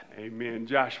Amen.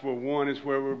 Joshua 1 is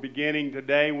where we're beginning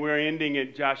today. We're ending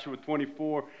at Joshua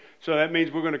 24. So that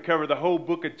means we're going to cover the whole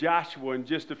book of Joshua in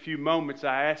just a few moments.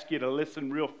 I ask you to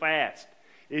listen real fast,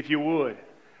 if you would.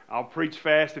 I'll preach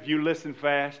fast if you listen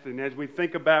fast. And as we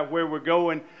think about where we're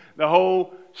going, the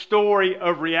whole story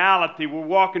of reality, we're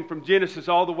walking from Genesis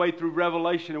all the way through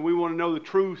Revelation, and we want to know the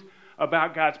truth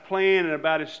about God's plan and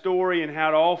about His story and how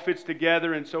it all fits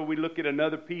together. And so we look at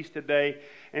another piece today,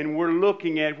 and we're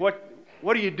looking at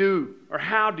what do you do, or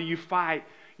how do you fight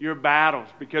your battles?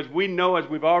 Because we know, as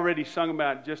we've already sung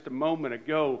about just a moment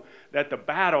ago, that the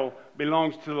battle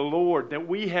belongs to the Lord, that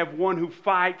we have one who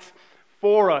fights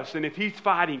for us. And if He's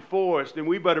fighting for us, then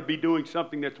we better be doing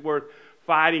something that's worth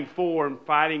fighting for and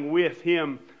fighting with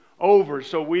Him over.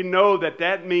 So we know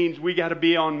that means we got to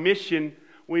be on mission.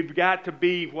 We've got to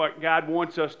be what God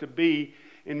wants us to be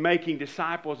in making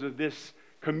disciples of this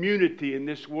community in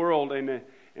this world.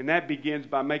 And that begins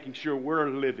by making sure we're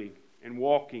living and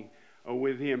walking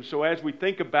with Him. So as we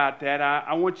think about that,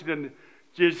 I want you to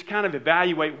just kind of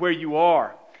evaluate where you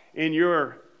are in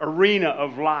your arena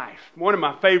of life. One of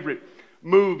my favorite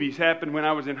movies happened when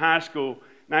I was in high school,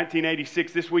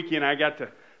 1986. This weekend I got to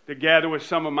gather with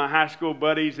some of my high school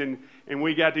buddies, and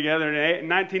we got together. In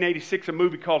 1986, a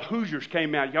movie called Hoosiers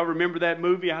came out. Y'all remember that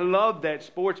movie? I love that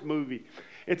sports movie.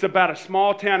 It's about a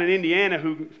small town in Indiana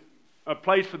who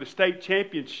plays for the state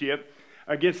championship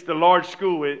against the large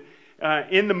school.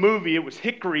 In the movie, it was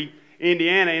Hickory,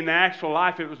 Indiana. In the actual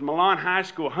life, it was Milan High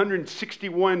School.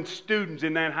 161 students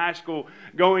in that high school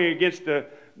going against the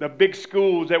big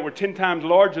schools that were 10 times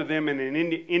larger than them in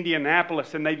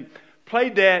Indianapolis. And they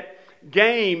played that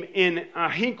game in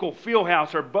Hinkle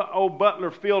Fieldhouse, or Old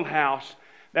Butler Fieldhouse.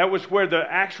 That was where the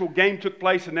actual game took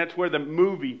place, and that's where the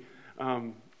movie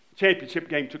championship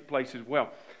game took place as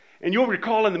well. And you'll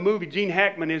recall in the movie, Gene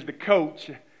Hackman is the coach,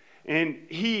 and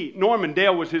Norman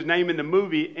Dale was his name in the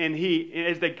movie, and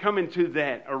as they come into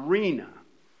that arena,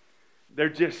 they're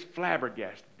just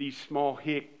flabbergasted. These small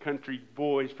country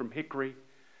boys from Hickory,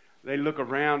 they look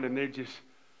around and they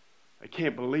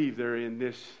can't believe they're in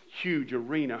this huge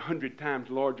arena, 100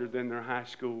 times larger than their high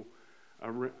school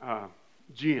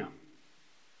gym.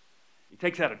 He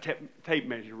takes out a tape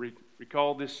measure.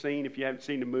 Recall this scene if you haven't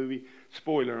seen the movie.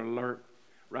 Spoiler alert.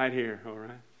 Right here, all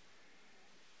right?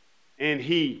 And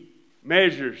he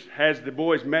has the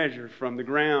boys measure from the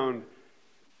ground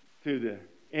to the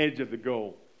edge of the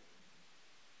goal.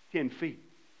 10 feet.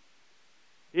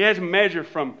 He has them measure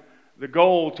from the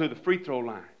goal to the free throw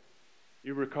line.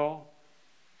 You recall?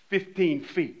 15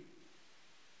 feet.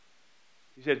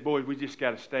 He says, boys, we just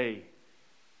got to stay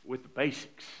with the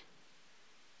basics.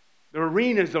 The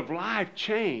arenas of life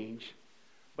change,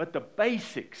 but the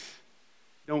basics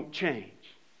don't change.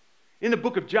 In the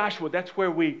book of Joshua, that's where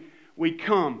we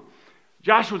come.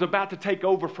 Joshua's about to take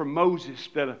over from Moses,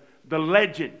 the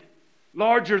legend,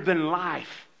 larger than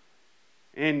life.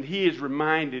 And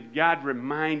God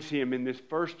reminds him in this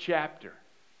first chapter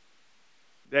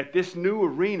that this new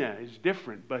arena is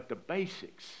different, but the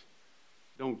basics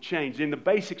don't change. And the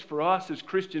basics for us as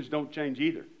Christians don't change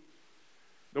either.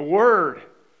 The Word,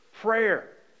 prayer,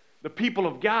 the people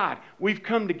of God, we've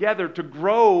come together to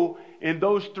grow in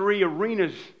those three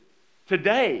arenas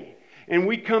today. And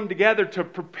we come together to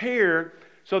prepare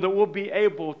so that we'll be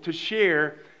able to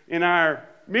share in our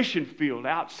mission field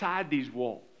outside these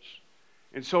walls.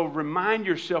 And so remind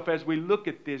yourself as we look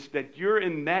at this that you're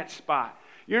in that spot.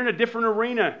 You're in a different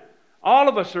arena. All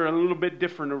of us are in a little bit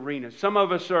different arenas. Some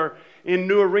of us are in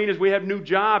new arenas. We have new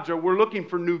jobs, or we're looking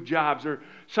for new jobs. Or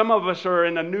some of us are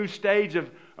in a new stage of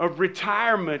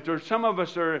retirement. Or some of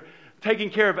us are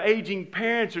taking care of aging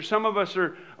parents, or some of us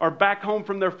are back home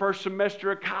from their first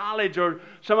semester of college, or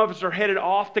some of us are headed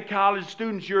off to college.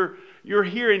 Students, you're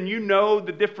here and you know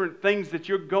the different things that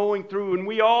you're going through, and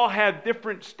we all have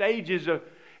different stages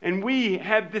and we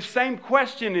have this same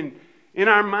question in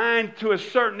our mind to a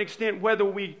certain extent, whether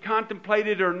we contemplate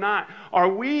it or not. Are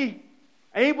we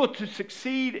able to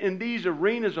succeed in these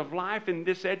arenas of life, in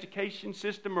this education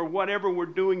system, or whatever we're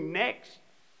doing next?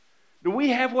 Do we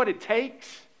have what it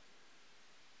takes?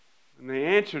 And the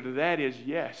answer to that is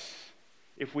yes,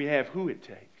 if we have who it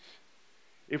takes.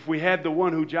 If we have the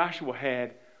one who Joshua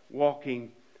had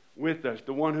walking with us,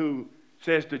 the one who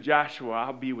says to Joshua,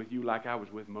 I'll be with you like I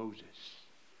was with Moses.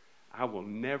 I will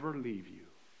never leave you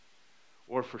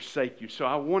or forsake you. So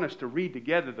I want us to read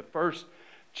together the first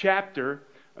chapter,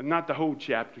 not the whole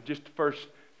chapter, just the first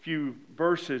few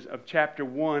verses of chapter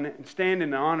 1, and stand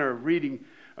in the honor of reading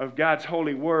of God's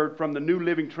holy word from the New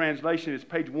Living Translation. It's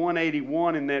page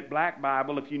 181 in that black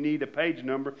Bible if you need a page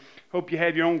number. Hope you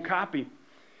have your own copy.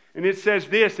 And it says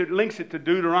this, it links it to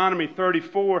Deuteronomy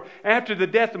 34. After the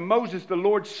death of Moses, the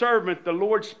Lord's servant, the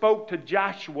Lord spoke to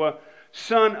Joshua,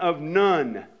 son of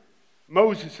Nun,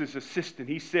 Moses' assistant.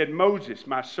 He said, Moses,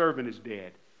 my servant, is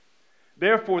dead.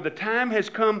 Therefore, the time has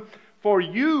come for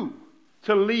you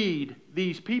to lead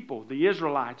these people, the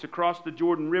Israelites, across the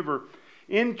Jordan River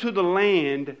into the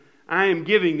land I am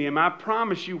giving them. I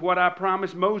promise you what I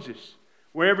promised Moses.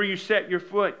 Wherever you set your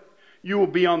foot, you will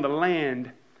be on the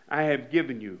land I have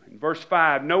given you. In verse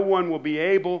 5, no one will be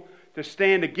able to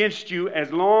stand against you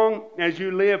as long as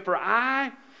you live, for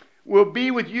I will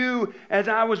be with you as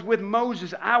I was with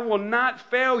Moses. I will not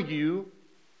fail you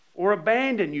or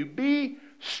abandon you. Be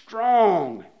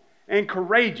strong and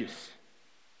courageous,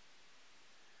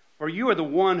 for you are the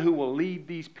one who will lead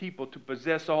these people to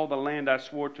possess all the land I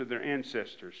swore to their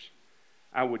ancestors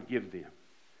I would give them.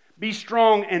 Be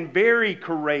strong and very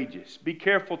courageous. Be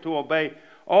careful to obey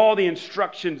all the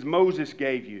instructions Moses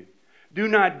gave you. Do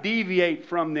not deviate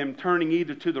from them, turning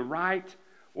either to the right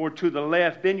or to the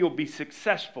left. Then you'll be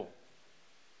successful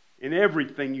in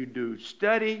everything you do.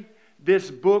 Study this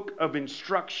book of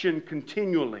instruction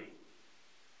continually.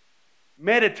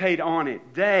 Meditate on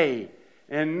it day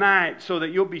and night so that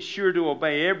you'll be sure to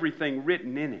obey everything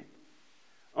written in it.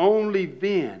 Only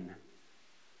then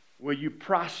will you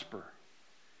prosper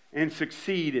and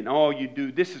succeed in all you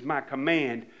do. This is my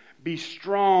command. Be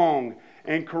strong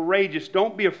and courageous.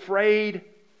 Don't be afraid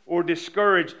or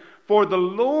discouraged, for the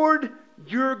Lord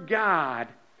your God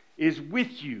is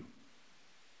with you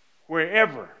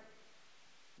wherever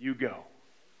you go.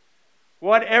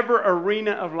 Whatever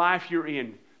arena of life you're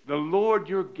in, the Lord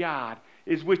your God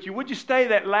is with you. Would you stay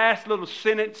that last little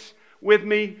sentence with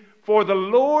me? For the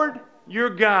Lord your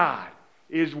God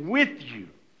is with you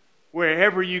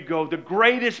wherever you go. The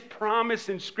greatest promise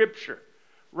in Scripture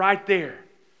right there.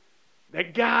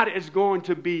 That God is going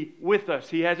to be with us.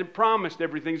 He hasn't promised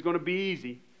everything's going to be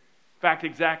easy. In fact,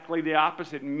 exactly the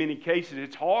opposite in many cases.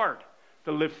 It's hard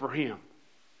to live for Him.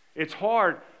 It's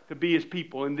hard to be His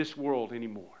people in this world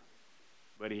anymore.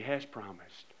 But He has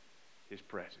promised His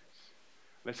presence.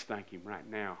 Let's thank Him right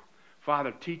now.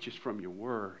 Father, teach us from your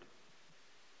word.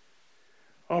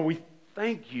 Oh, we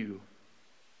thank you.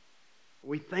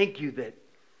 We thank you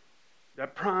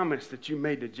that promise that you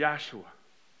made to Joshua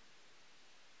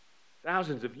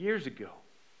thousands of years ago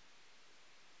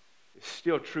is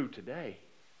still true today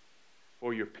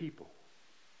for your people.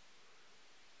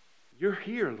 You're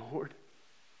here, Lord.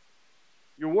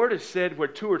 Your word has said where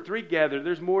 2 or 3 gather,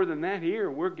 there's more than that here.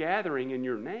 We're gathering in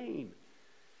your name.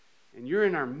 And you're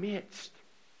in our midst.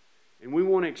 And we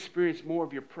want to experience more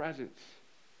of your presence.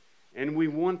 And we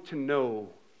want to know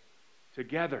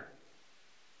together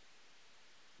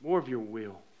more of your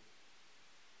will.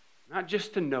 Not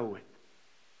just to know it,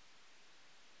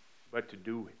 but to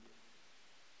do it.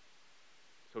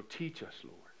 So teach us,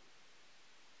 Lord.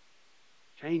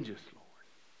 Change us, Lord.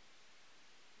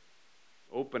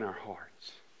 Open our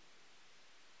hearts.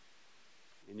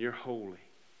 In your holy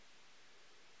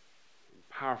and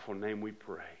powerful name we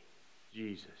pray.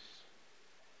 Jesus.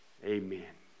 Amen.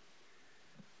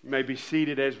 You may be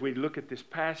seated as we look at this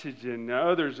passage, and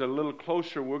others a little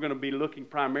closer. We're going to be looking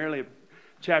primarily at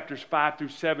chapters 5 through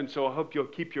 7, so I hope you'll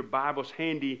keep your Bibles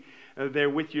handy there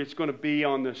with you. It's going to be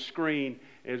on the screen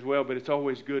as well, but it's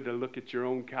always good to look at your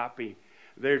own copy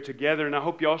there together. And I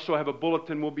hope you also have a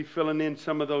bulletin. We'll be filling in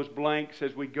some of those blanks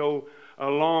as we go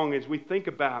along, as we think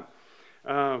about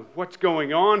what's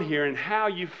going on here and how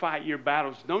you fight your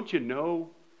battles. Don't you know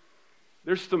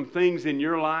there's some things in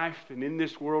your life and in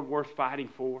this world worth fighting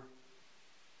for?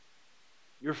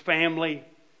 Your family,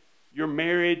 your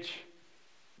marriage,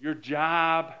 your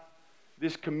job,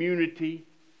 this community,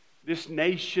 this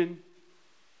nation,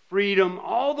 freedom,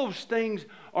 all those things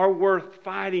are worth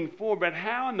fighting for. But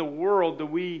how in the world do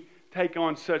we take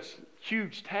on such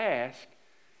huge task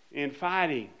in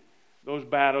fighting those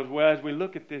battles? Well, as we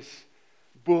look at this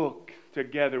book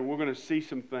together, we're going to see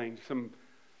some things, some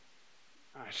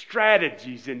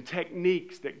strategies and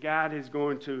techniques that God is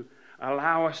going to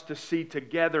allow us to see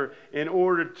together in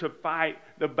order to fight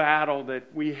the battle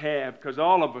that we have, because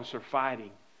all of us are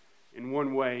fighting in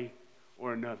one way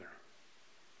or another.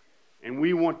 And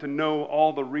we want to know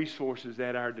all the resources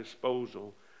at our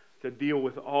disposal to deal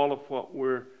with all of what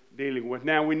we're dealing with.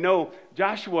 Now, we know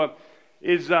Joshua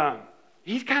is,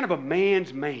 he's kind of a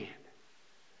man's man.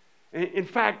 In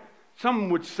fact, some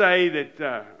would say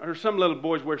that, or some little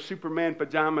boys wear Superman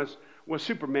pajamas. Well,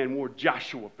 Superman wore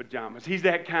Joshua pajamas. He's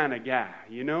that kind of guy,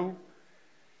 you know.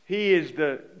 He is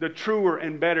the truer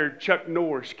and better Chuck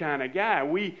Norris kind of guy.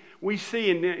 We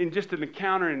see in just an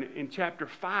encounter in chapter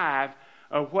 5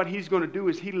 what he's going to do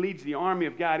is he leads the army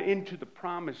of God into the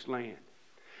promised land.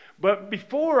 But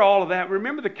before all of that,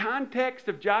 remember the context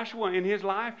of Joshua in his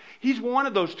life? He's one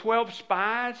of those 12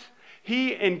 spies.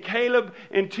 He and Caleb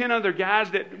and 10 other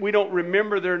guys that we don't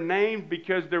remember their names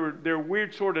because they're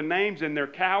weird sort of names and they're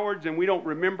cowards and we don't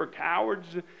remember cowards.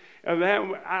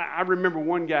 I remember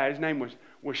one guy, his name was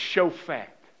Shofat.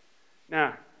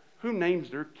 Now, who names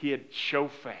their kid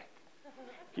Shofat?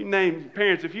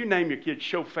 Parents, if you name your kid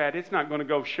Shofat, it's not going to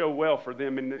go show well for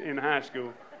them in high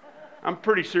school. I'm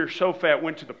pretty sure Shofat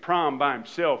went to the prom by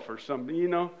himself or something, you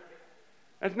know.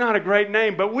 That's not a great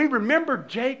name, but we remember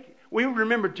Joshua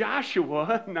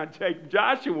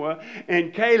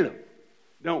and Caleb,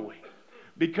 don't we?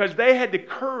 Because they had the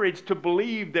courage to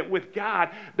believe that with God,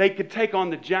 they could take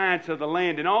on the giants of the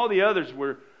land, and all the others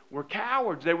were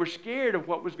cowards. They were scared of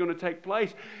what was going to take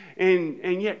place.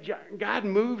 And yet God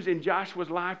moves in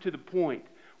Joshua's life to the point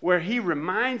where he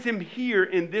reminds him here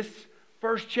in this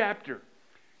first chapter,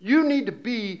 you need to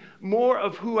be more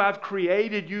of who I've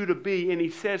created you to be. And he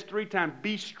says 3 times,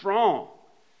 be strong.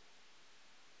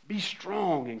 Be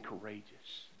strong and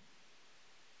courageous.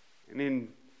 And in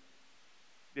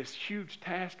this huge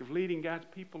task of leading God's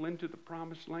people into the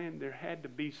promised land, there had to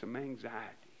be some anxiety.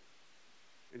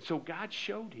 And so God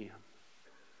showed him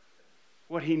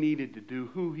what he needed to do,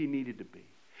 who he needed to be.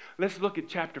 Let's look at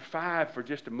chapter 5 for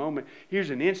just a moment. Here's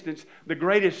an instance. The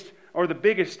greatest or the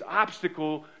biggest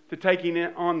obstacle to taking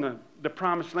it on the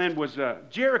promised land was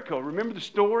Jericho. Remember the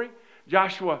story?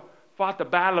 Joshua fought the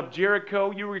battle of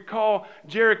Jericho. You recall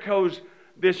Jericho's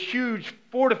this huge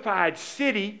fortified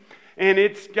city, and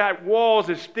it's got walls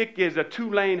as thick as a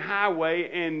 2-lane highway,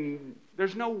 and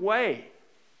there's no way.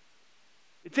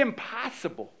 It's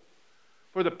impossible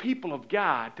for the people of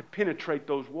God to penetrate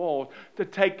those walls, to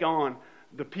take on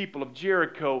the people of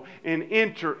Jericho and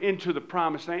enter into the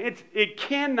promised land. It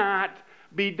cannot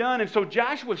be done. And so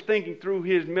Joshua's thinking through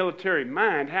his military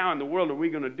mind, how in the world are we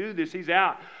going to do this? He's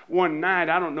out one night.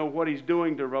 I don't know what he's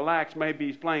doing to relax. Maybe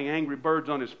he's playing Angry Birds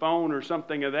on his phone or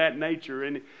something of that nature.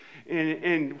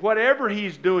 And whatever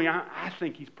he's doing, I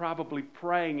think he's probably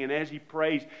praying. And as he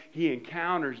prays, he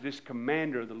encounters this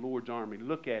commander of the Lord's army.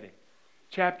 Look at it.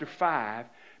 Chapter 5,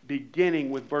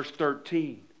 beginning with verse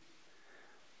 13.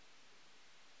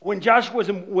 When Joshua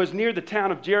was near the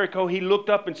town of Jericho, he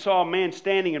looked up and saw a man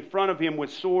standing in front of him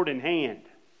with sword in hand.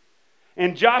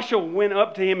 And Joshua went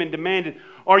up to him and demanded,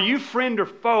 are you friend or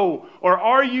foe? Or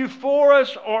are you for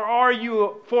us or are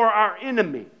you for our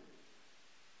enemy?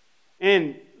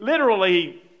 And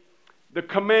literally, the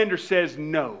commander says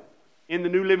no. In the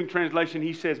New Living Translation,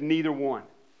 he says neither one.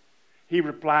 He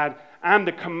replied, I'm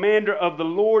the commander of the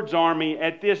Lord's army.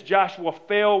 At this, Joshua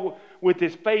fell with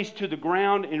his face to the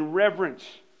ground in reverence.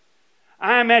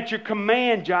 I am at your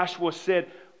command, Joshua said.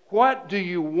 What do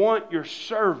you want your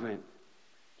servant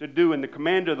to do? And the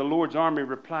commander of the Lord's army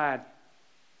replied,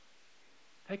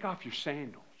 take off your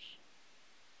sandals,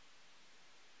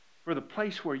 for the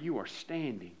place where you are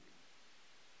standing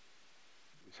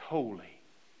is holy.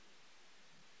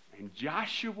 And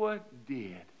Joshua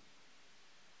did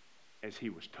as he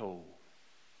was told.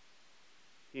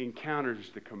 He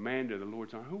encounters the commander of the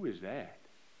Lord's army. Who is that?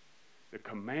 The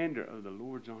commander of the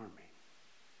Lord's army.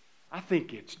 I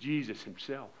think it's Jesus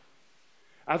himself.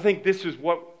 I think this is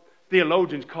what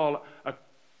theologians call a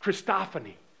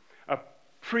Christophany, a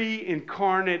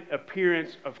pre-incarnate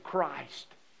appearance of Christ.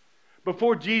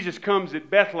 Before Jesus comes at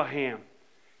Bethlehem,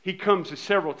 he comes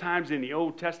several times in the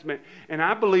Old Testament, and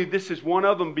I believe this is one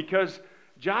of them because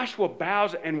Joshua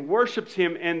bows and worships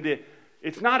him, and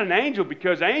it's not an angel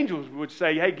because angels would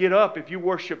say, hey, get up. If you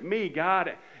worship me,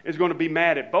 God is going to be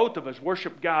mad at both of us.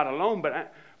 Worship God alone.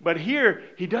 But here,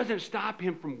 he doesn't stop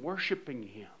him from worshiping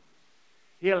him.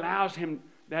 He allows him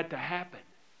that to happen.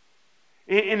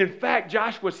 And in fact,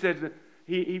 Joshua says that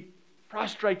he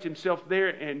prostrates himself there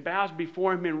and bows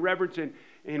before him in reverence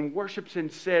and worships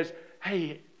and says,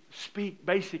 hey, speak,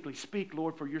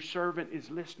 Lord, for your servant is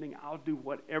listening. I'll do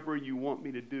whatever you want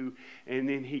me to do. And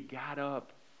then he got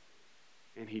up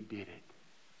and he did it.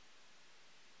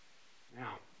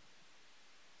 Now,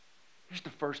 here's the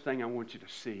first thing I want you to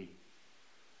see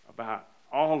about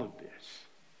all of this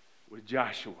with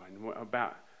Joshua and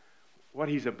about what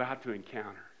he's about to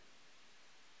encounter.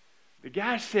 The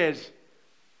guy says,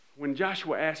 when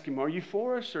Joshua asked him, are you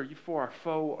for us or are you for our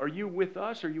foe? Are you with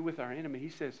us or are you with our enemy? He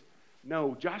says,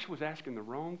 no, Joshua's asking the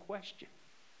wrong question.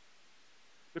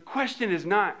 The question is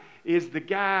not, is the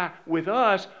guy with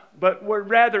us, but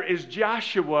rather, is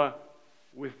Joshua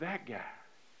with that guy?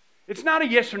 It's not a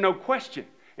yes or no question.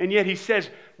 And yet he says,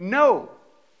 no.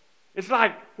 It's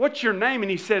like, what's your name?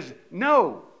 And he says,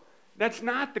 no. That's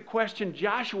not the question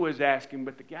Joshua is asking,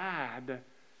 but the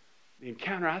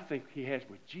encounter I think he has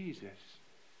with Jesus.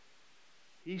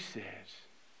 He says,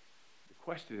 the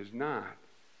question is not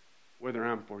whether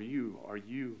I'm for you or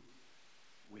you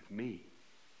with me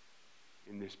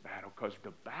in this battle. Because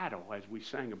the battle, as we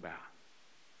sang about,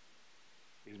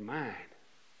 is mine.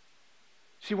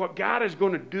 See, what God is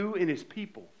going to do in His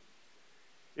people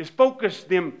is focus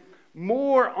them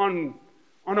more on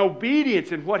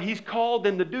obedience and what He's called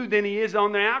them to do than He is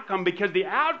on the outcome, because the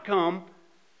outcome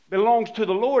belongs to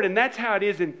the Lord, and that's how it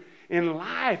is in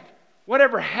life.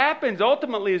 Whatever happens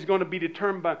ultimately is going to be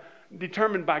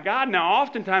determined by God. Now,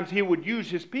 oftentimes He would use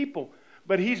His people,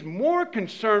 but He's more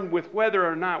concerned with whether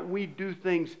or not we do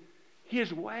things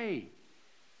His way.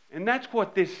 And that's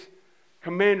what this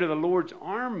commander of the Lord's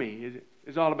army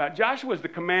is all about. Joshua is the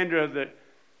commander of the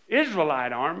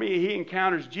Israelite army. He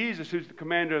encounters Jesus, who's the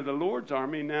commander of the Lord's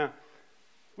army. Now,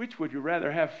 which would you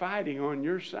rather have fighting on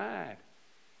your side?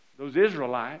 Those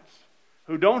Israelites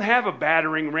who don't have a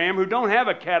battering ram, who don't have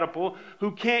a catapult,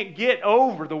 who can't get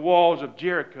over the walls of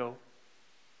Jericho,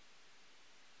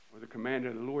 or the commander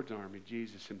of the Lord's army,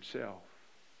 Jesus Himself,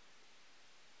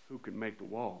 who can make the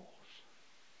walls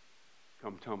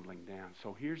come tumbling down.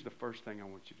 So here's the first thing I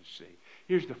want you to see.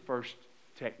 Here's the first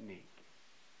technique.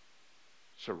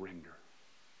 Surrender.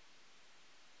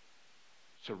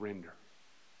 Surrender.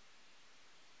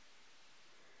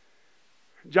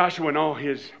 Joshua and all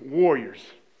his warriors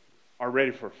are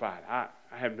ready for a fight. I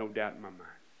have no doubt in my mind.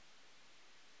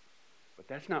 But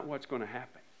that's not what's going to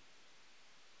happen.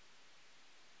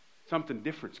 Something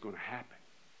different's going to happen.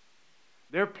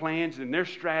 Their plans and their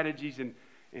strategies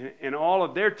and all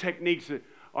of their techniques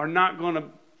are not going to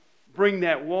bring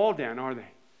that wall down, are they?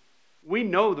 We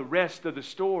know the rest of the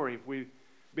story if we've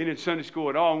been in Sunday school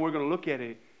at all, and we're going to look at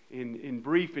it in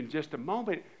brief in just a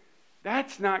moment.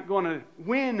 That's not going to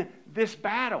win this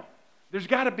battle. There's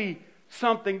got to be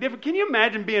something different. Can you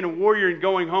imagine being a warrior and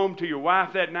going home to your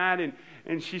wife that night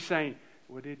and she's saying,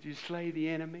 well, did you slay the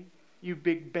enemy? You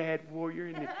big bad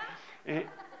warrior. And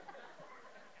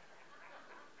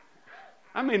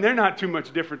I mean, they're not too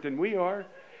much different than we are.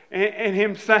 And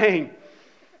him saying,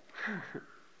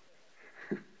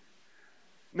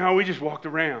 no, we just walked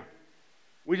around.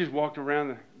 We just walked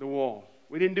around the wall.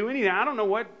 We didn't do anything. I don't know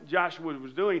what Joshua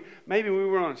was doing. Maybe we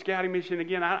were on a scouting mission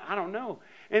again. I don't know.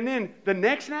 And then the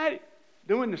next night,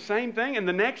 doing the same thing. And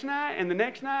the next night, and the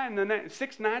next night, and the next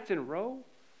 6 nights in a row.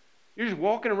 You're just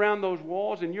walking around those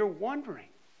walls and you're wondering,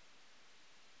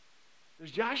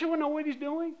 does Joshua know what he's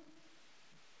doing?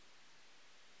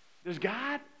 Does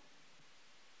God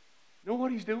know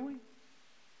what He's doing?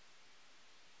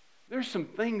 There's some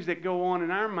things that go on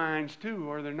in our minds too,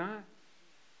 are there not?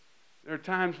 There are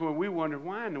times when we wonder,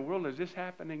 why in the world is this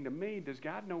happening to me? Does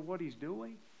God know what He's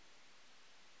doing?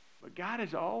 But God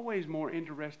is always more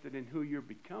interested in who you're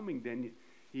becoming than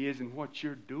He is in what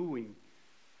you're doing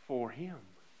for Him.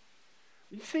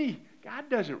 You see,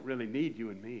 God doesn't really need you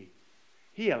and me.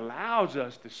 He allows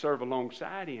us to serve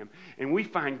alongside Him. And we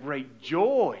find great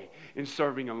joy in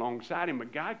serving alongside Him.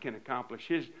 But God can accomplish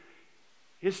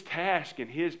His task and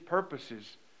His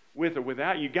purposes with or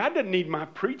without you. God doesn't need my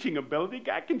preaching ability.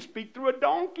 God can speak through a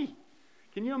donkey.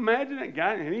 Can you imagine that?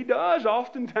 God, and He does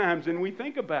oftentimes, and we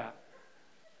think about.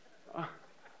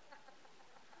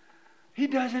 He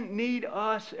doesn't need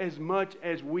us as much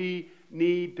as we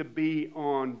need to be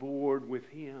on board with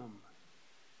Him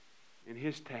and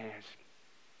His task.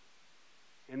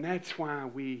 And that's why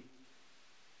we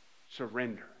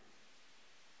surrender.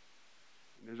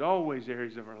 And there's always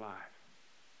areas of our life.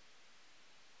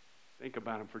 Think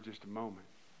about them for just a moment.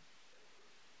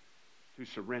 To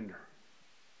surrender.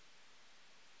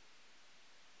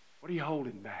 What are you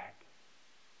holding back?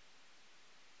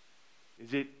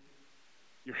 Is it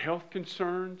your health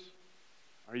concerns?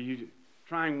 Are you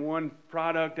trying one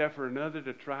product after another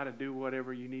to try to do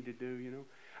whatever you need to do? You know,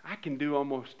 I can do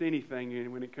almost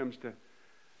anything when it comes to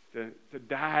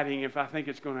dieting if I think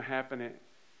it's going to happen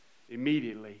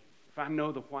immediately. If I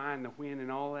know the why and the when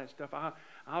and all that stuff,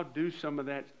 I'll do some of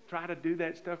that, try to do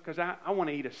that stuff because I want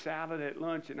to eat a salad at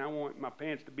lunch and I want my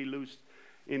pants to be loose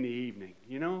in the evening.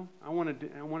 You know, I want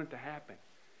it to happen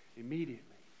immediately.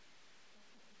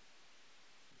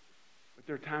 But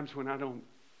there are times when I don't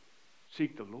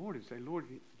seek the Lord and say, Lord,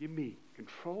 give me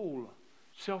control,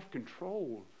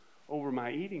 self-control over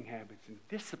my eating habits and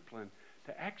discipline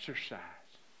to exercise,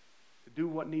 to do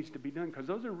what needs to be done. Because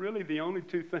those are really the only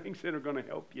two things that are going to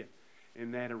help you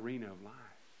in that arena of life.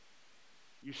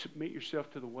 You submit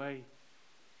yourself to the way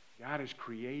God has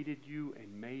created you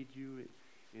and made you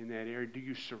in that area. Do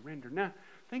you surrender? Now,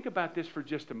 think about this for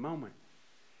just a moment.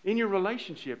 In your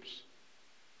relationships,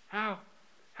 How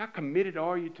committed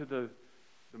are you to the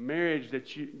marriage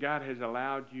that God has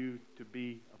allowed you to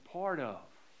be a part of?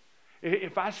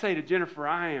 If I say to Jennifer,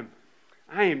 I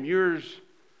am yours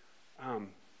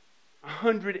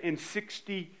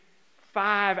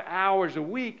 165 hours a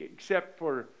week, except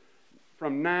for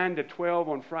from 9 to 12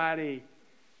 on Friday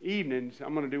evenings,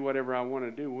 I'm going to do whatever I want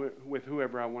to do with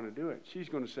whoever I want to do it. She's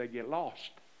going to say, get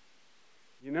lost.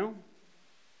 You know?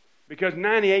 Because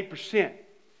 98%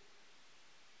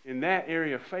 in that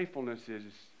area of faithfulness is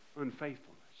unfaithfulness.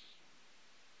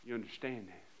 You understand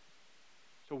that?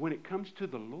 So when it comes to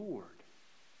the Lord,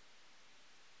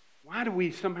 why do we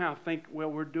somehow think,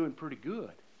 well, we're doing pretty good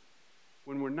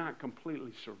when we're not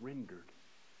completely surrendered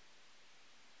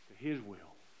to His will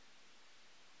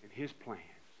and His plans?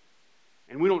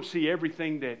 And we don't see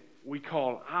everything that we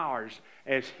call ours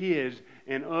as His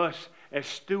and us as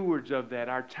stewards of that,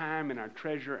 our time and our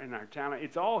treasure and our talent.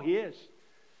 It's all His.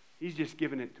 He's just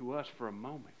giving it to us for a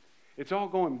moment. It's all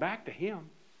going back to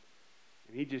Him.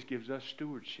 And He just gives us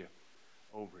stewardship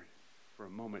over it for a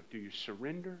moment. Do you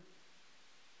surrender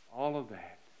all of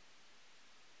that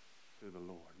to the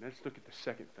Lord? Let's look at the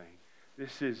second thing.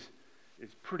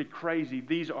 It's pretty crazy.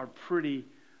 These are pretty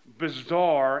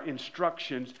bizarre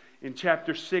instructions. In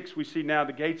chapter 6, we see now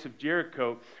the gates of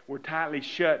Jericho were tightly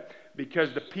shut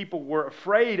because the people were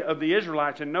afraid of the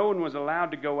Israelites, and no one was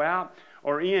allowed to go out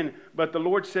or in. But the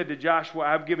Lord said to Joshua,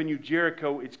 I've given you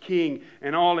Jericho, its king,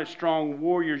 and all its strong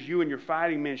warriors. You and your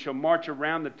fighting men shall march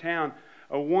around the town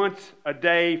once a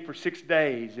day for 6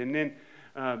 days. And then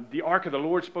the ark of the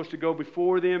Lord is supposed to go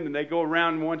before them, and they go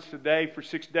around once a day for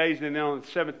 6 days, and then on the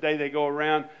seventh day they go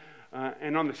around.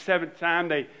 And on the seventh time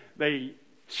they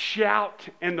shout,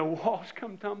 and the walls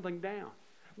come tumbling down.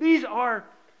 Do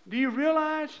you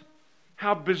realize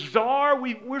how bizarre?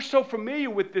 We're so familiar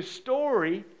with this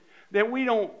story that we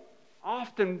don't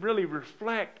often really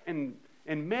reflect and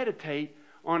meditate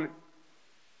on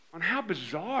how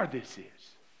bizarre this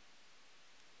is.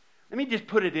 Let me just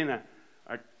put it in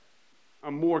a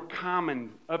more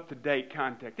common, up-to-date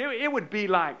context. It would be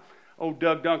like old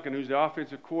Doug Duncan, who's the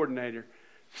offensive coordinator,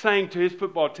 saying to his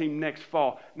football team next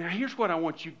fall, now here's what I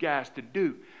want you guys to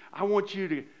do. I want you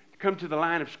to come to the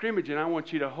line of scrimmage, and I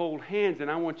want you to hold hands, and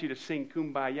I want you to sing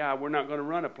Kumbaya. We're not going to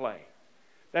run a play.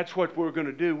 That's what we're going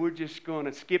to do. We're just going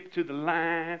to skip to the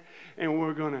line, and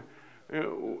we're going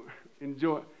to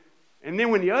enjoy. And then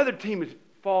when the other team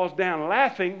falls down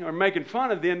laughing or making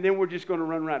fun of them, then we're just going to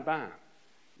run right by them.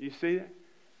 You see that?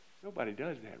 Nobody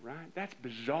does that, right? That's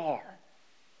bizarre.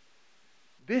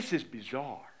 This is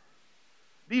bizarre.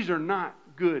 These are not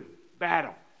good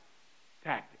battle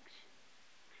tactics.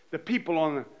 The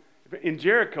people in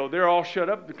Jericho, they're all shut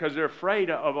up because they're afraid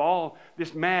of all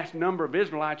this mass number of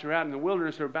Israelites who are out in the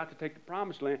wilderness who are about to take the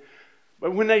promised land.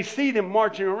 But when they see them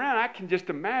marching around, I can just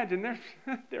imagine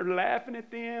they're laughing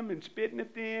at them and spitting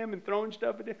at them and throwing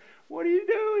stuff at them. What are you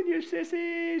doing, you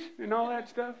sissies? And all that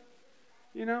stuff,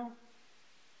 you know.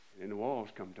 And the walls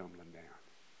come tumbling down.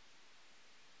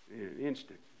 In an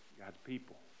instant, God's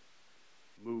people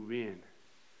move in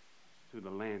to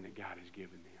the land that God has given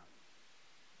them.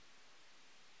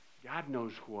 God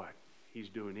knows what He's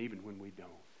doing even when we don't.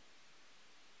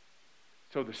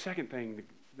 So the second thing,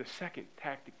 the second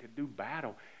tactic to do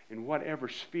battle in whatever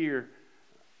sphere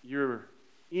you're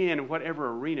in, whatever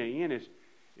arena you're in,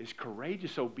 is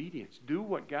courageous obedience. Do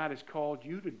what God has called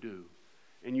you to do.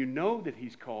 And you know that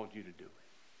He's called you to do it.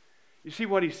 You see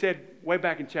what He said way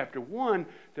back in chapter 1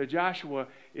 to Joshua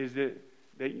is that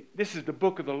this is the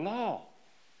book of the law.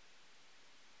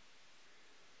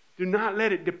 Do not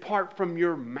let it depart from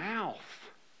your mouth.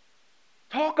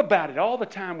 Talk about it all the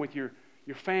time with your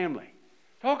family.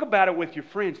 Talk about it with your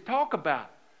friends. Talk about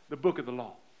the book of the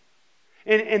law.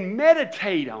 And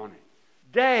meditate on it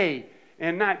day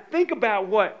and night. Think about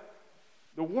what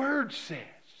the Word says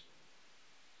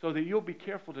so that you'll be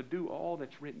careful to do all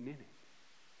that's written in it.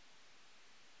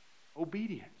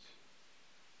 Obedience.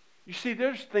 You see,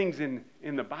 there's things in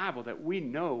the Bible that we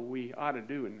know we ought to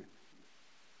do and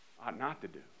ought not to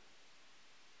do.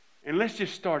 And let's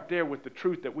just start there with the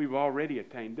truth that we've already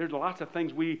attained. There's lots of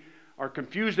things we are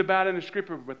confused about in the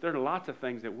Scripture, but there are lots of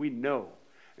things that we know.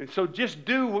 And so just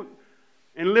do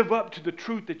and live up to the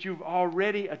truth that you've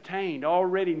already attained,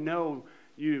 already know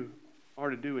you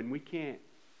are to do. And we can't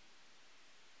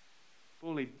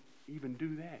fully even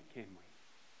do that, can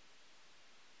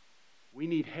we? We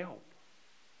need help.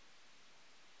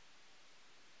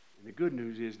 And the good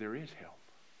news is there is help.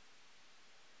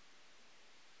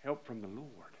 Help from the Lord.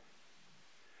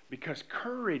 Because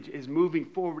courage is moving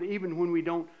forward even when we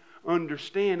don't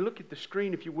understand. Look at the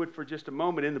screen, if you would, for just a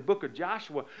moment. In the book of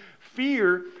Joshua,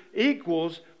 fear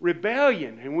equals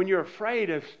rebellion. And when you're afraid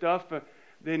of stuff,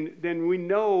 then we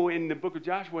know in the book of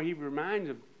Joshua, he reminds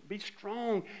us, be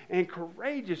strong and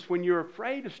courageous. When you're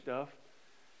afraid of stuff,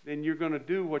 then you're going to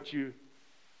do what you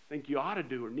think you ought to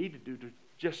do or need to do to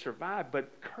just survive.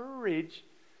 But courage,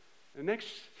 the next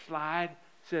slide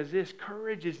says this: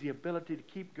 courage is the ability to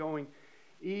keep going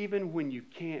even when you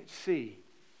can't see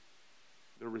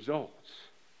the results.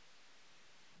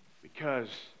 Because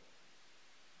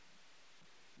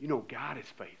you know God is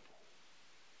faithful.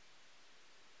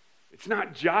 It's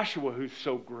not Joshua who's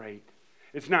so great.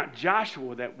 It's not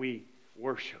Joshua that we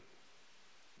worship,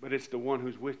 but it's the one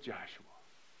who's with Joshua.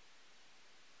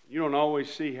 You don't always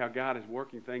see how God is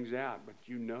working things out, but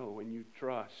you know and you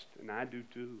trust, and I do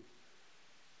too,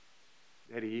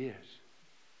 that He is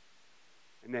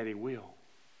and that He will.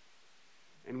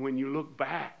 And when you look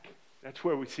back, that's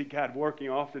where we see God working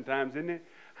oftentimes, isn't it?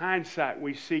 Hindsight,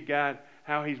 we see God,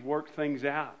 how He's worked things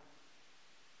out.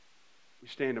 We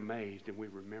stand amazed and we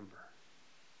remember.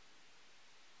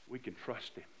 We can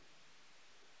trust Him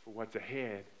for what's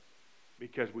ahead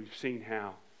because we've seen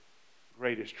how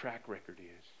great His track record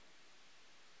is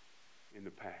in the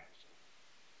past.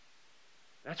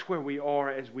 That's where we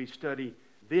are as we study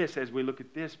this, as we look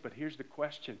at this. But here's the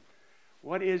question.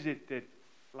 What is it that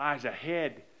lies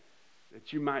ahead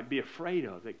that you might be afraid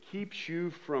of, that keeps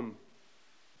you from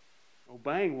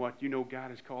obeying what you know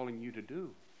God is calling you to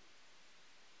do?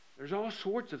 There's all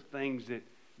sorts of things that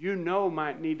you know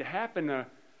might need to happen.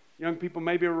 Young people,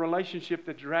 maybe a relationship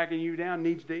that's dragging you down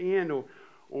needs to end,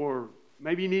 or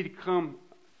maybe you need to come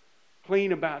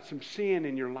clean about some sin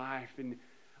in your life,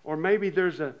 or maybe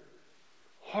there's a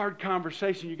hard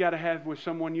conversation you got to have with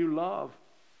someone you love.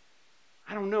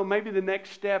 I don't know. Maybe the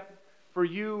next step for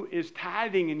you is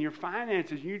tithing in your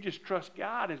finances. You just trust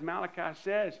God, as Malachi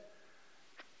says.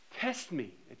 Test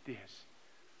me at this.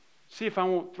 See if I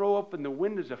won't throw up in the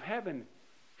windows of heaven.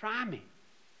 Try me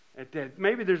at that.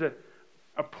 Maybe there's a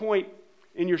point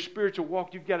in your spiritual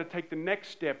walk you've got to take the next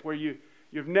step where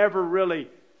you've never really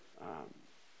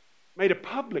made a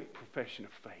public profession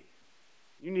of faith.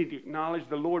 You need to acknowledge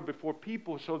the Lord before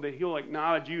people so that He'll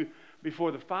acknowledge you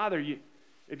before the Father.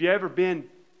 If you ever been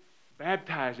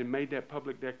baptized and made that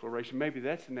public declaration, maybe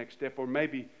that's the next step. Or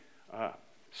maybe a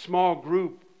small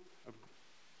group of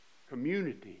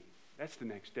community. That's the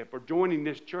next step. Or joining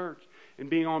this church and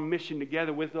being on mission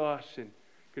together with us and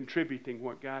contributing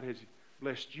what God has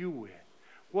blessed you with.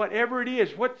 Whatever it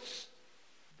is, what's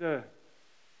the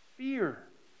fear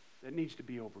that needs to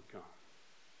be overcome?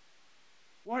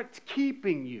 What's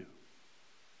keeping you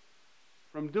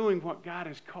from doing what God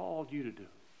has called you to do?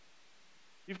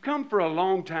 You've come for a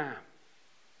long time.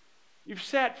 You've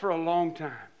sat for a long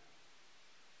time.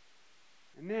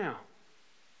 And now,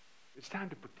 it's time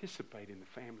to participate in the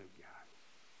family of God.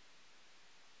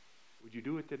 Would you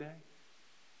do it today?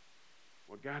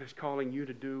 What God is calling you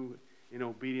to do in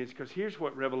obedience. Because here's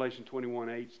what Revelation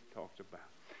 21:8 talks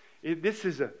about. This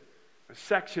is a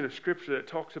section of Scripture that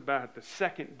talks about the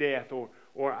second death,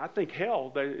 or I think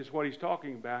hell is what he's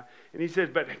talking about. And he says,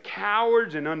 but the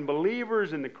cowards and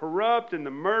unbelievers and the corrupt and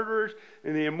the murderers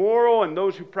and the immoral and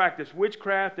those who practice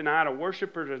witchcraft and idol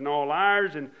worshippers and all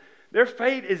liars, and their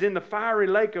fate is in the fiery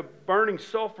lake of burning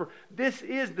sulfur. This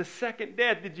is the second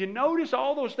death. Did you notice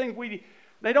all those things?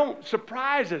 They don't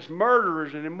surprise us,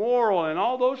 murderers and immoral and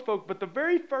all those folks, but the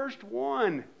very first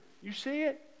one, you see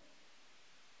it?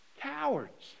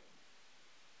 Cowards.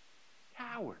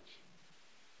 Cowards.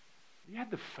 You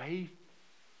have the faith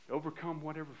to overcome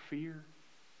whatever fear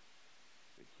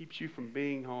that keeps you from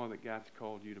being all that God's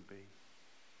called you to be.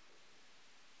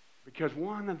 Because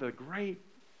one of the great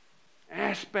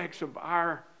aspects of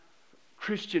our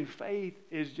Christian faith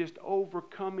is just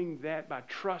overcoming that by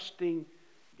trusting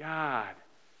God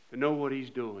to know what He's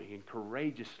doing and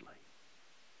courageously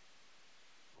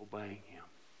obeying Him,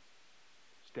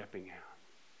 stepping out.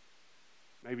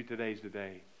 Maybe today's the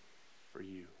day for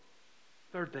you.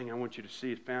 Third thing I want you to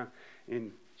see is found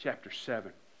in chapter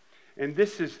 7. And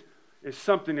this is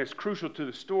something that's crucial to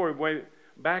the story. Way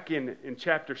back in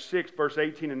chapter 6, verse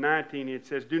 18 and 19, it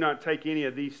says, do not take any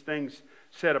of these things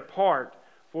set apart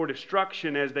for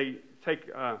destruction as they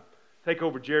take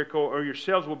over Jericho, or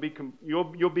yourselves will be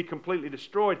you'll be completely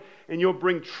destroyed, and you'll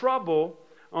bring trouble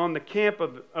on the camp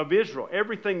of Israel.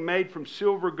 Everything made from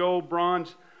silver, gold,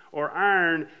 bronze, or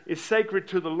iron is sacred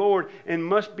to the Lord and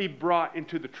must be brought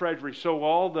into the treasury. So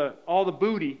all the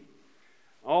booty,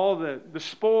 all the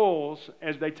spoils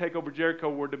as they take over Jericho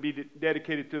were to be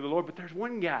dedicated to the Lord. But there's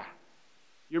one guy.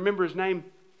 You remember his name?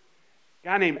 A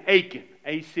guy named Achan,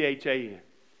 A-C-H-A-N.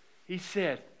 He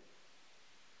said,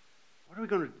 What are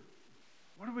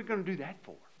we going to do that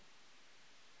for?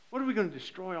 What are we going to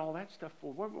destroy all that stuff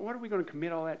for? What are we going to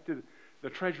commit all that to the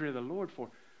treasury of the Lord for?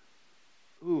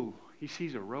 Ooh, he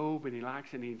sees a robe and he likes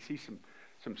it, and he sees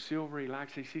some silver he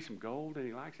likes it, he sees some gold and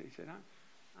he likes it. He said,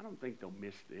 I don't think they'll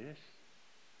miss this.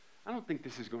 I don't think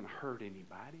this is going to hurt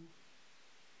anybody.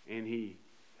 And he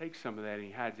takes some of that and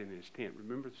he hides it in his tent.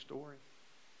 Remember the story?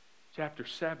 Chapter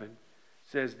 7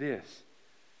 says this,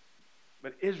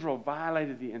 but Israel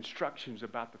violated the instructions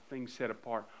about the things set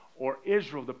apart. Or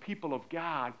Israel, the people of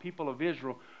God, people of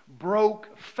Israel,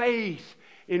 broke faith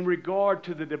in regard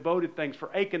to the devoted things. For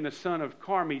Achan, the son of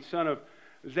Carmi, son of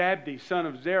Zabdi, son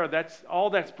of Zerah, that's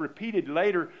repeated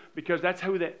later because that's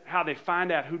how they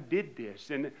find out who did this.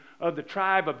 And of the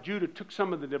tribe of Judah took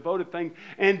some of the devoted things.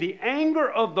 And the anger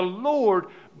of the Lord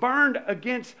burned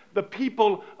against the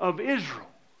people of Israel.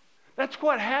 That's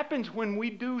what happens when we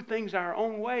do things our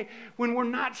own way, when we're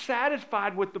not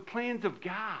satisfied with the plans of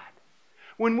God.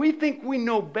 When we think we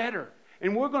know better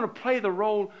and we're going to play the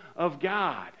role of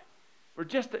God for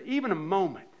just even a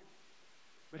moment.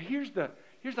 But here's the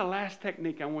last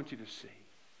technique I want you to see.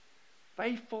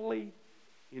 Faithfully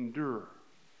endure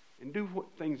and do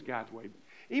things God's way.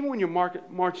 Even when you're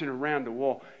marching around the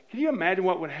wall, can you imagine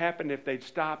what would happen if they'd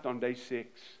stopped on day 6?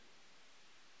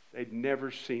 They'd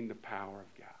never seen the power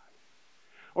of God.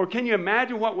 Or can you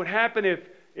imagine what would happen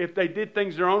if they did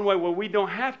things their own way? Well, we don't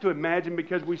have to imagine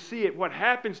because we see it. What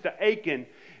happens to Achan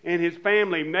and his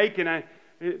family? Achan,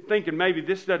 thinking maybe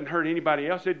this doesn't hurt anybody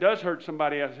else. It does hurt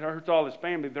somebody else. It hurts all his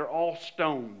family. They're all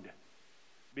stoned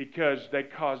because they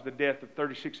caused the death of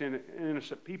 36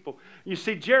 innocent people. You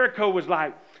see, Jericho was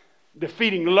like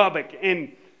defeating Lubbock,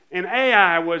 and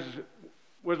Ai was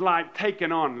like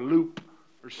taking on Loop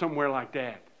or somewhere like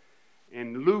that.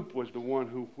 And Loop was the one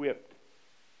who whipped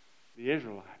the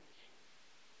Israelites.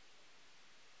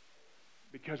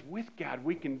 Because with God,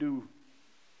 we can do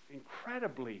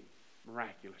incredibly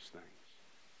miraculous things.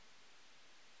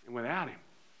 And without Him,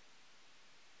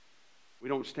 we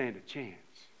don't stand a chance.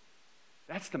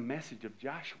 That's the message of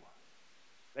Joshua.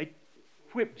 They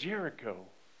whipped Jericho,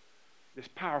 this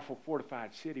powerful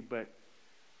fortified city, but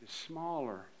this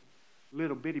smaller,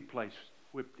 little bitty place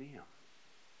whipped them.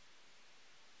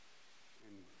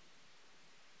 And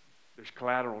there's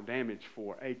collateral damage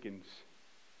for Achan's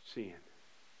sin.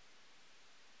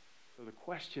 So the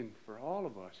question for all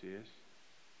of us is,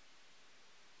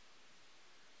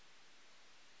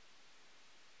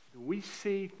 do we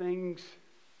see things,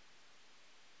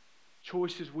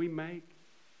 choices we make,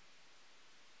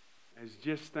 as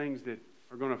just things that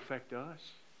are going to affect us,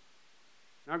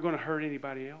 not going to hurt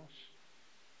anybody else?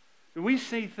 Do we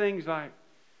see things like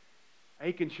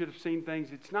Achan should have seen things?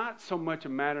 It's not so much a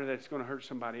matter that it's going to hurt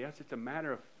somebody else. It's a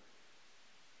matter of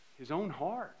his own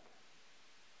heart.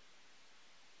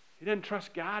 He doesn't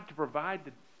trust God to provide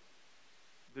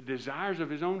the desires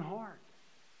of his own heart.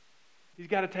 He's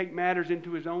got to take matters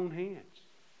into his own hands.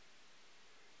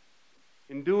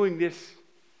 In doing this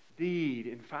deed,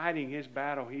 in fighting his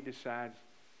battle, he decides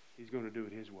he's going to do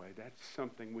it his way. That's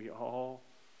something we all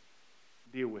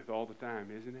deal with all the time,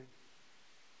 isn't it?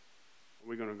 Are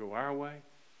we going to go our way?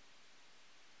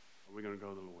 Or are we going to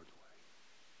go the Lord's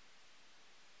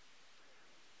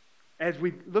way? As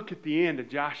we look at the end of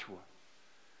Joshua,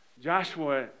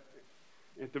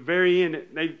 at the very end,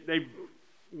 they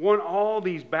won all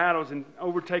these battles and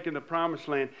overtaken the promised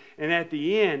land. And at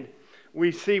the end,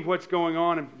 we see what's going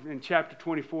on in chapter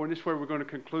 24. And this is where we're going to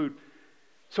conclude.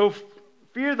 So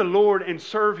fear the Lord and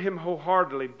serve Him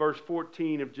wholeheartedly. Verse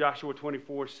 14 of Joshua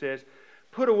 24 says,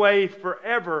 put away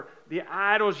forever the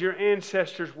idols your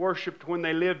ancestors worshipped when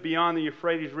they lived beyond the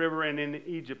Euphrates River and in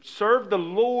Egypt. Serve the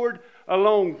Lord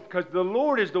alone, because the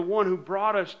Lord is the one who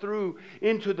brought us through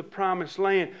into the promised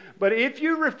land. But if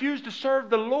you refuse to serve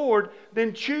the Lord,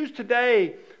 then choose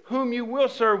today whom you will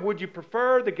serve. Would you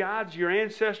prefer the gods your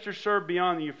ancestors served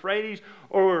beyond the Euphrates,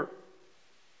 or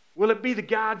will it be the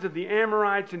gods of the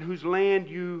Amorites in whose land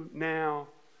you now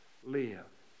live?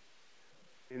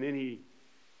 And then he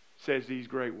says these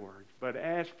great words. But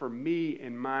as for me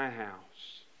and my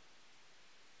house,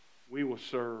 we will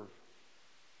serve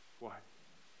what?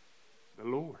 The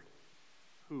Lord.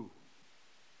 Who?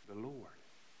 The Lord.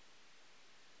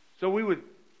 So we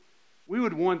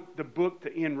would want the book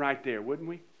to end right there, wouldn't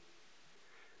we?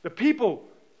 The people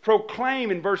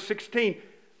proclaim in verse 16,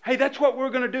 hey, that's what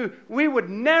we're going to do. We would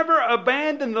never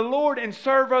abandon the Lord and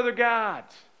serve other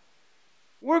gods.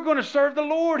 We're going to serve the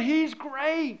Lord. He's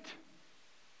great.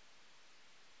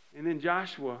 And then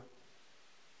Joshua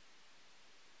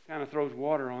kind of throws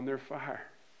water on their fire.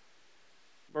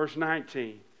 Verse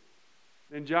 19.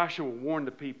 Then Joshua warned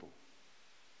the people.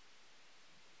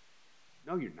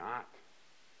 No, you're not.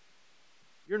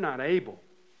 You're not able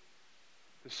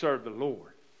to serve the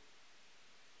Lord.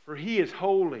 For He is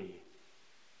holy.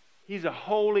 He's a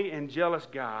holy and jealous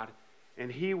God,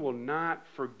 and He will not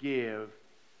forgive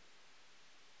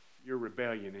your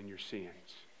rebellion and your sins.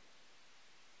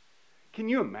 Can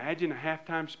you imagine a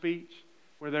halftime speech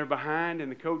where they're behind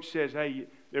and the coach says, hey,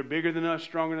 they're bigger than us,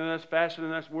 stronger than us, faster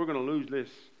than us. We're going to lose this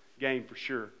game for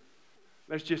sure.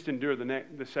 Let's just endure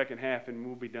the second half and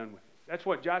we'll be done with it. That's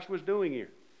what Joshua's doing here.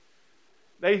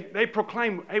 They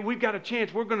proclaim, hey, we've got a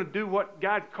chance. We're going to do what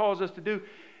God calls us to do.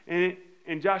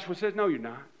 And Joshua says, no, you're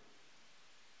not.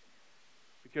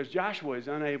 Because Joshua is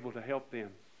unable to help them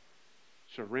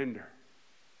surrender,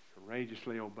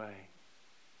 courageously obey,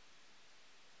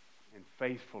 and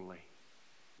faithfully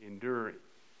endure it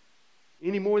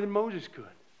any more than Moses could.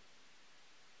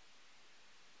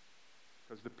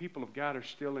 Because the people of God are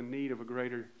still in need of a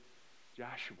greater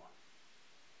Joshua.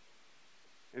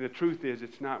 And the truth is,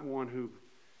 it's not one who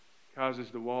causes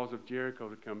the walls of Jericho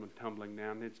to come tumbling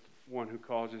down. It's one who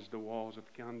causes the walls of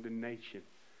condemnation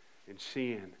and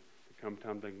sin to come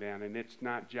tumbling down. And it's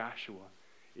not Joshua.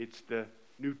 It's the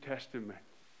New Testament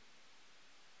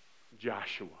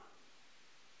Joshua.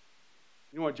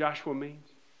 You know what Joshua means?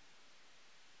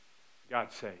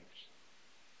 God saves.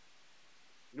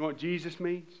 You know what Jesus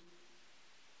means?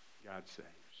 God saves.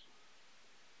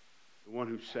 The one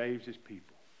who saves his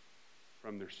people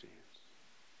from their sins.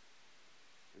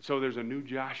 And so there's a new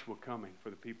Joshua coming for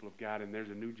the people of God, and there's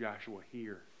a new Joshua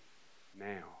here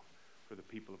now for the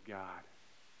people of God.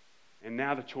 And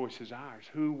now the choice is ours.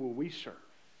 Who will we serve?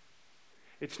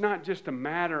 It's not just a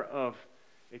matter of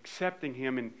accepting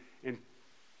him and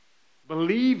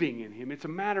believing in him. It's a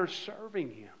matter of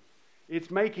serving him. It's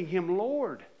making him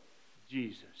Lord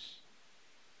Jesus.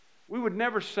 We would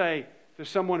never say to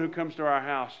someone who comes to our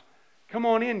house, come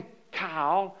on in,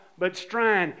 Kyle, but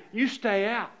Strine, you stay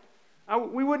out.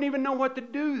 We wouldn't even know what to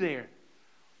do there.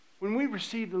 When we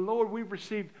receive the Lord, we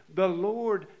received the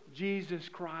Lord Jesus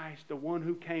Christ, the one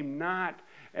who came not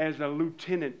as a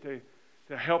lieutenant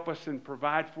to help us and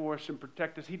provide for us and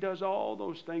protect us. He does all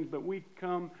those things, but we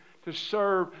come to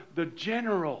serve the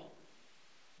general,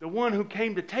 the one who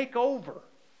came to take over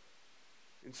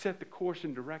and set the course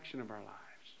and direction of our lives.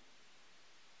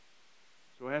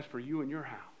 So as for you and your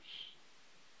house,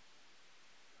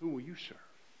 who will you serve?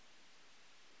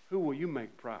 Who will you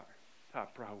make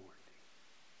top priority?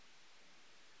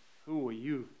 Who will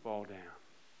you fall down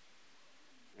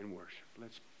and worship?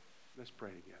 Let's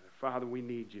pray together. Father, we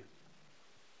need you.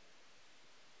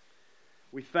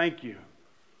 We thank you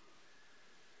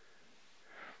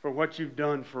for what you've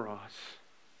done for us.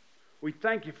 We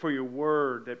thank you for your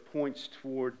word that points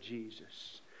toward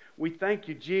Jesus. We thank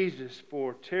you, Jesus,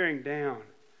 for tearing down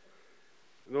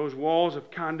those walls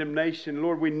of condemnation.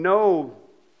 Lord, we know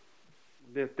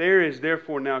that there is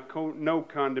therefore now no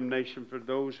condemnation for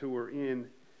those who are in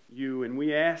you. And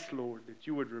we ask, Lord, that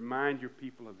you would remind your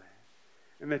people of that.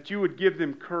 And that you would give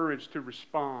them courage to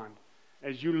respond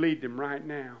as you lead them right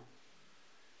now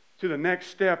to the next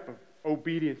step of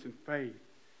obedience and faith.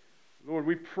 Lord,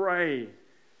 we pray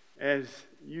as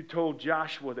you told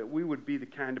Joshua that we would be the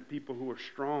kind of people who are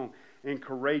strong and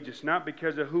courageous, not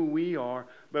because of who we are,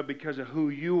 but because of who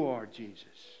you are, Jesus,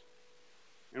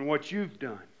 and what you've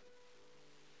done.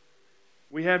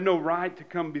 We have no right to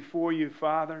come before you,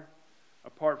 Father,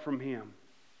 apart from him.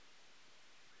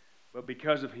 But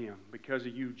because of him, because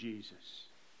of you, Jesus,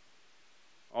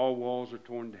 all walls are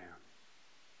torn down.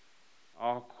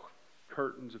 All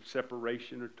curtains of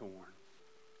separation are torn.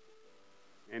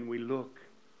 And we look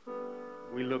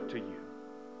to you.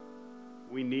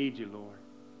 We need you, Lord.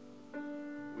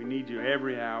 We need you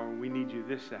every hour. We need you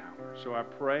this hour. So I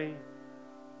pray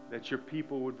that your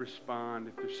people would respond.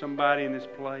 If there's somebody in this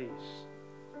place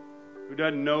who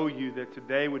doesn't know you, that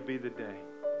today would be the day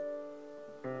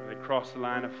they cross the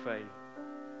line of faith,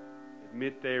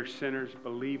 admit they are sinners,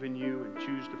 believe in you, and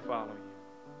choose to follow you.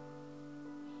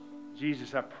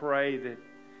 Jesus, I pray that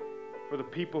for the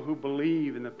people who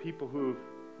believe and the people who have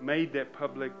made that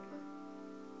public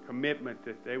commitment,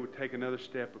 that they would take another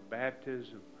step of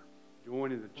baptism, or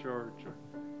joining the church, or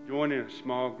joining a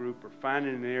small group, or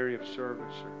finding an area of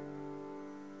service, or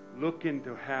look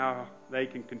into how they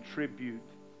can contribute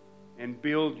and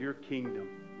build your kingdom,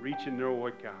 reaching their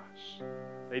oikos.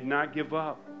 They'd not give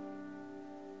up,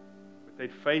 but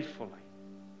they'd faithfully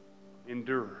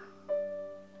endure.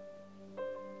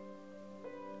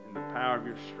 In the power of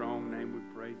your strong name we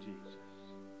pray, Jesus.